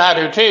believe, and I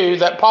do too,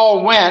 that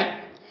Paul went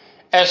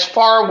as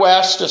far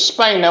west as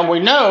Spain. Now, we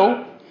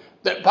know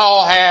that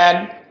Paul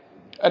had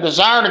a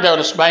desire to go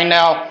to Spain.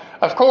 Now,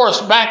 of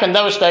course, back in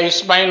those days,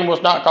 Spain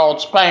was not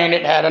called Spain.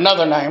 It had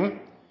another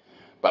name.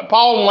 But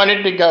Paul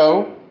wanted to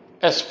go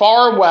as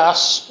far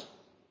west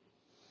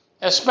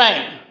as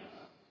Spain.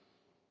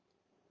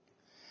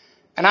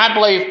 And I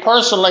believe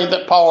personally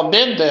that Paul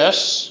did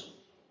this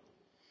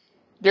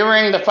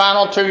during the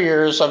final 2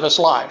 years of his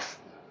life.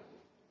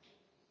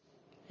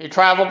 He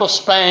traveled to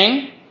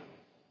Spain,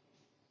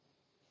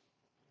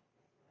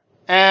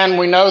 and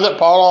we know that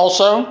Paul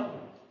also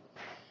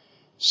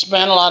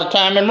spent a lot of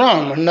time in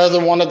Rome,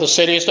 another one of the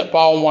cities that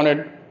Paul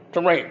wanted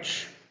to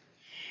reach.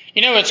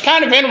 You know, it's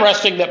kind of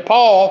interesting that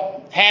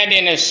Paul had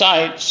in his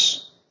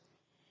sights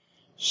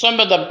some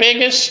of the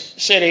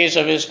biggest cities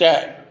of his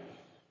day.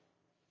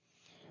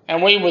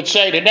 And we would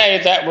say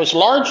today that was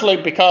largely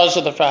because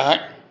of the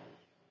fact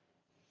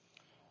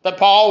that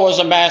Paul was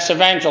a mass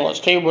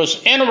evangelist. He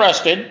was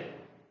interested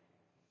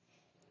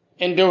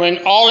in doing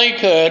all he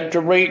could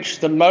to reach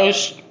the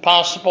most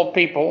possible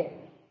people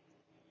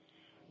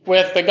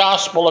with the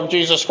gospel of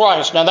Jesus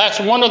Christ. Now,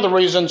 that's one of the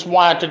reasons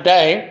why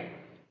today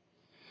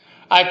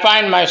I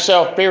find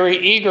myself very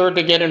eager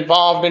to get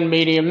involved in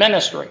media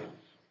ministry.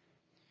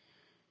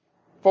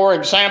 For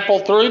example,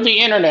 through the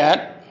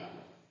internet,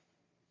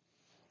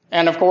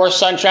 and of course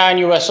Sunshine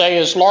USA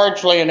is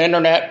largely an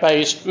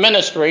internet-based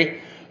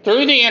ministry.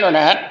 Through the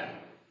internet,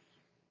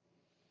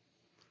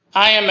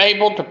 I am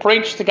able to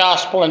preach the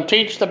gospel and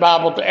teach the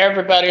Bible to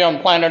everybody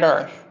on planet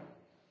Earth.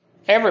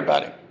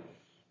 Everybody.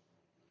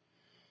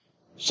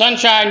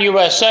 Sunshine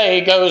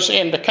USA goes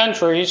into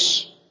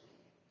countries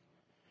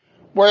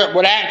where it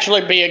would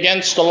actually be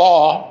against the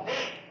law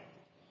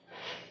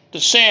to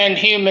send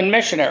human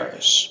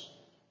missionaries.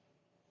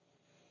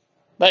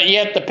 But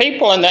yet the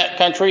people in that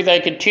country, they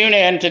could tune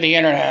in to the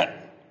internet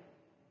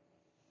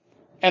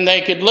and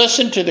they could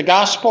listen to the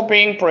gospel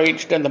being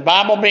preached and the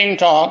Bible being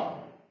taught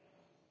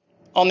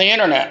on the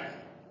internet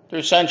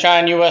through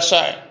Sunshine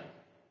USA.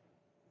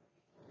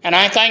 And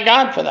I thank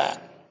God for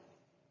that.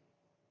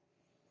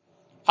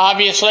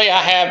 Obviously,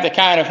 I have the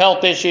kind of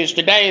health issues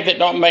today that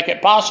don't make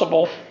it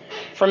possible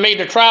for me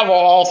to travel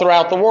all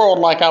throughout the world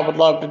like I would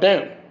love to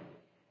do.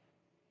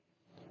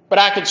 But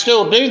I could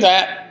still do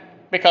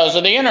that because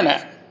of the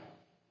internet.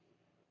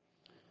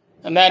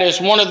 And that is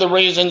one of the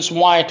reasons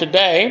why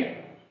today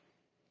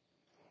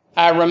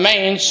I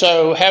remain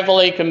so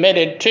heavily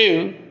committed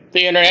to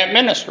the internet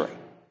ministry.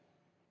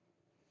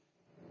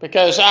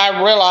 Because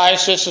I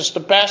realize this is the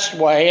best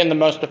way and the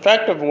most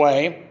effective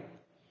way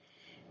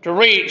to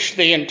reach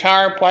the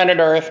entire planet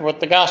Earth with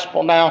the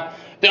gospel. Now,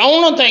 the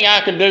only thing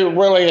I can do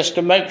really is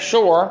to make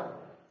sure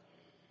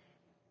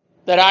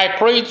that I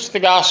preach the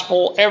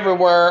gospel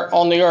everywhere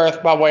on the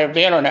earth by way of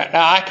the internet.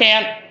 Now, I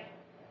can't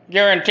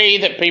guarantee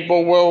that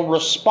people will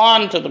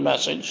respond to the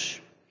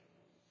message.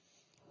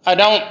 I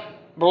don't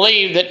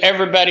believe that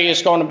everybody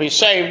is going to be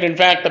saved. In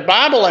fact, the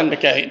Bible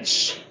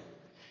indicates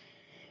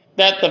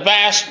that the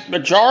vast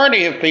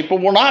majority of people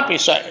will not be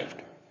saved.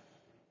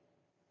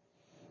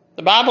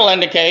 The Bible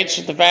indicates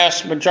that the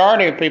vast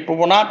majority of people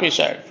will not be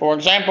saved. For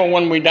example,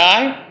 when we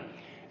die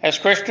as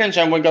Christians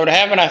and we go to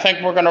heaven, I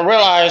think we're going to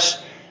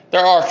realize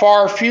there are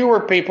far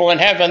fewer people in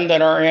heaven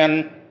than are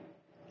in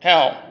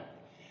hell.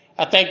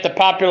 I think the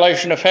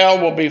population of hell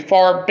will be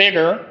far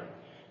bigger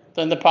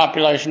than the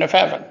population of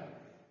heaven.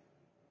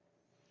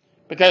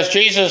 Because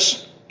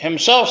Jesus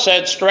himself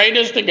said, "Straight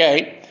is the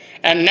gate,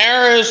 and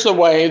narrow is the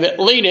way that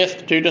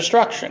leadeth to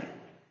destruction."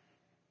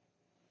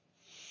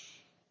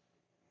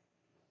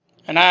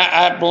 And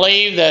I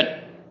believe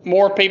that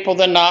more people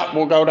than not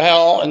will go to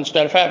hell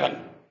instead of heaven.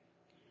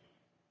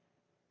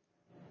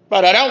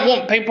 But I don't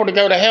want people to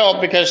go to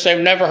hell because they've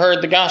never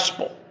heard the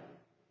gospel.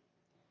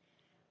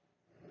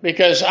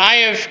 Because I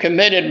have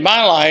committed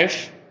my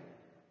life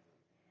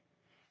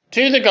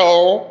to the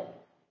goal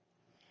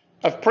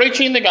of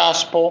preaching the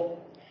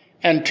gospel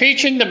and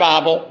teaching the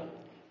Bible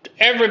to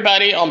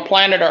everybody on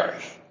planet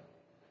Earth.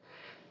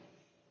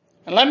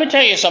 And let me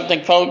tell you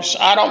something, folks.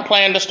 I don't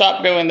plan to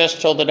stop doing this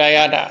till the day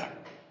I die.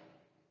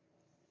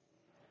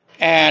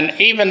 And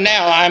even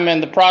now, I'm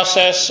in the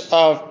process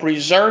of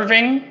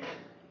preserving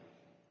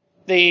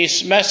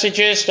these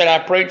messages that I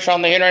preach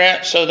on the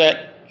internet so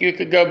that you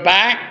could go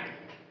back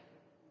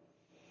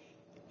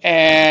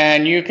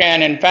and you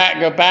can, in fact,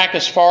 go back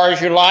as far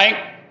as you like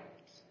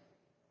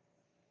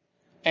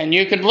and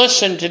you could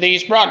listen to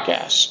these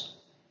broadcasts.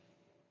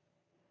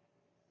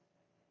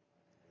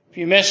 If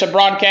you miss a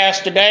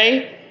broadcast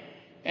today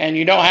and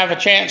you don't have a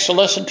chance to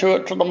listen to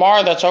it till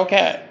tomorrow, that's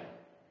okay.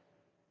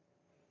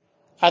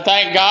 I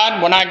thank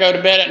God when I go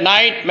to bed at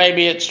night,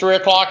 maybe it's 3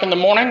 o'clock in the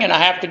morning and I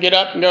have to get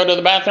up and go to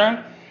the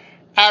bathroom,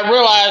 I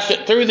realize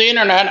that through the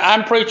internet,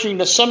 I'm preaching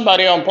to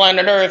somebody on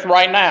planet Earth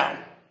right now.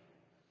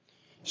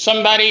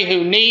 Somebody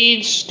who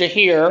needs to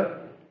hear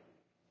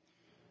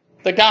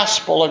the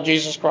gospel of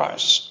Jesus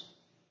Christ.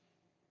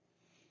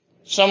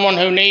 Someone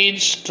who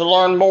needs to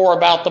learn more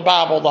about the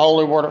Bible, the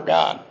Holy Word of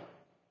God.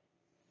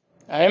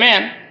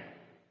 Amen.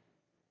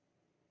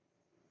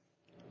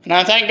 And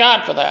I thank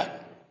God for that.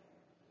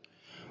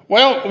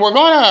 Well, we're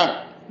going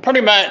to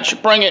pretty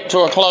much bring it to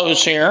a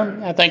close here.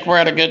 I think we're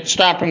at a good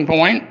stopping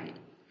point.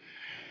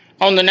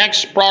 On the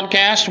next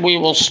broadcast, we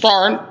will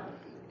start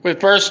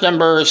with verse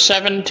number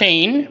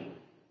 17,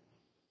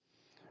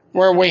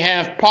 where we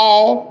have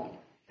Paul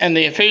and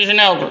the Ephesian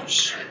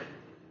elders.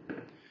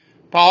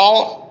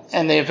 Paul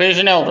and the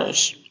Ephesian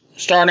elders,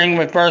 starting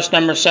with verse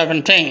number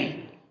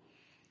 17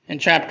 in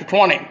chapter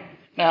 20.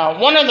 Now,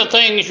 one of the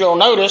things you'll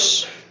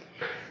notice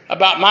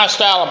about my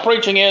style of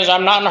preaching is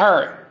I'm not in a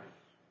hurry.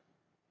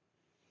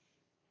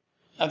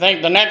 I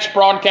think the next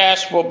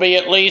broadcast will be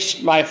at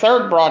least my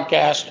third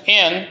broadcast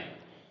in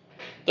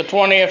the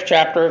 20th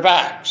chapter of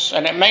Acts.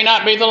 And it may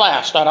not be the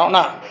last, I don't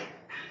know.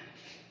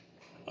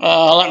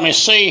 Let me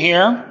see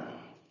here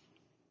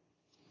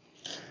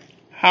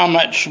how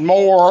much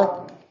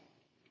more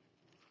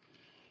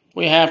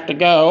we have to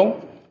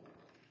go.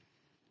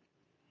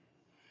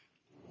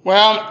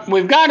 Well,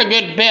 we've got a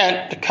good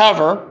bit to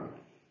cover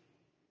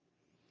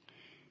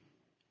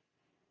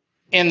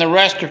in the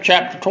rest of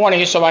chapter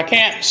 20, so I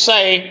can't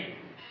say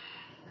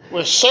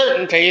with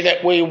certainty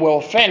that we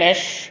will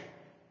finish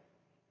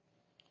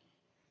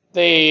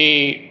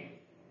the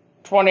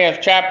 20th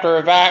chapter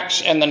of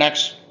Acts in the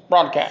next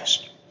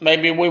broadcast.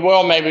 Maybe we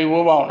will, maybe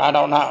we won't, I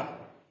don't know.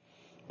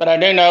 But I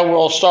do know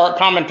we'll start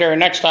commentary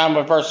next time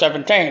with verse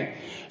 17.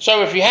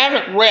 So if you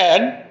haven't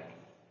read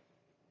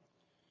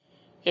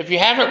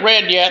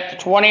yet the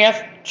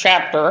 20th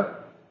chapter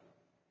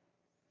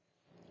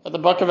of the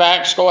book of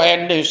Acts, go ahead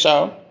and do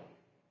so.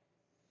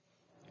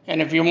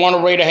 And if you want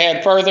to read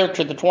ahead further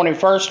to the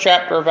 21st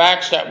chapter of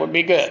Acts, that would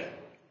be good.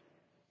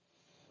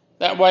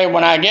 That way,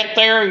 when I get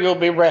there, you'll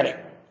be ready.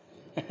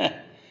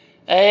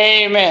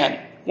 Amen.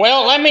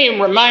 Well, let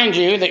me remind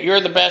you that you're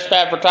the best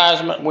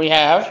advertisement we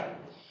have.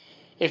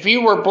 If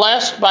you were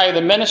blessed by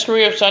the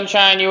ministry of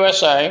Sunshine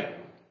USA,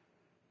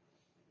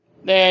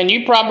 then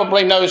you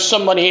probably know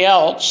somebody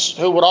else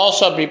who would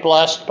also be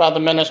blessed by the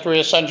ministry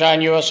of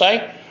Sunshine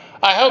USA.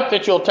 I hope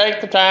that you'll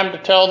take the time to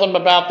tell them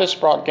about this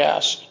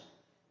broadcast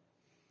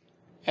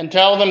and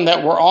tell them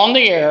that we're on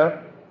the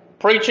air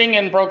preaching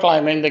and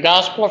proclaiming the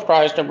gospel of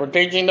Christ, and we're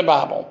teaching the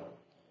Bible.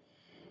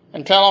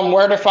 And tell them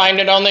where to find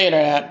it on the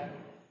internet,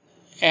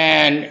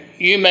 and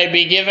you may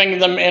be giving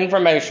them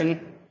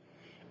information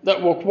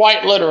that will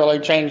quite literally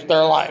change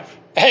their life.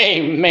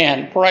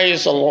 Amen.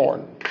 Praise the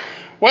Lord.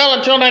 Well,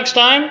 until next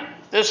time,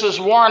 this is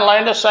Warren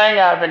Landis saying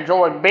I've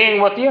enjoyed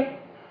being with you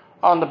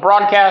on the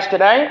broadcast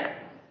today.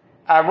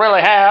 I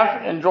really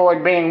have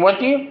enjoyed being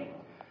with you.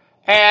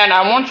 And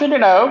I want you to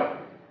know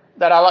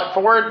that I look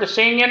forward to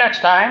seeing you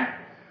next time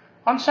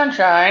on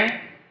Sunshine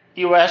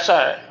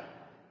USA.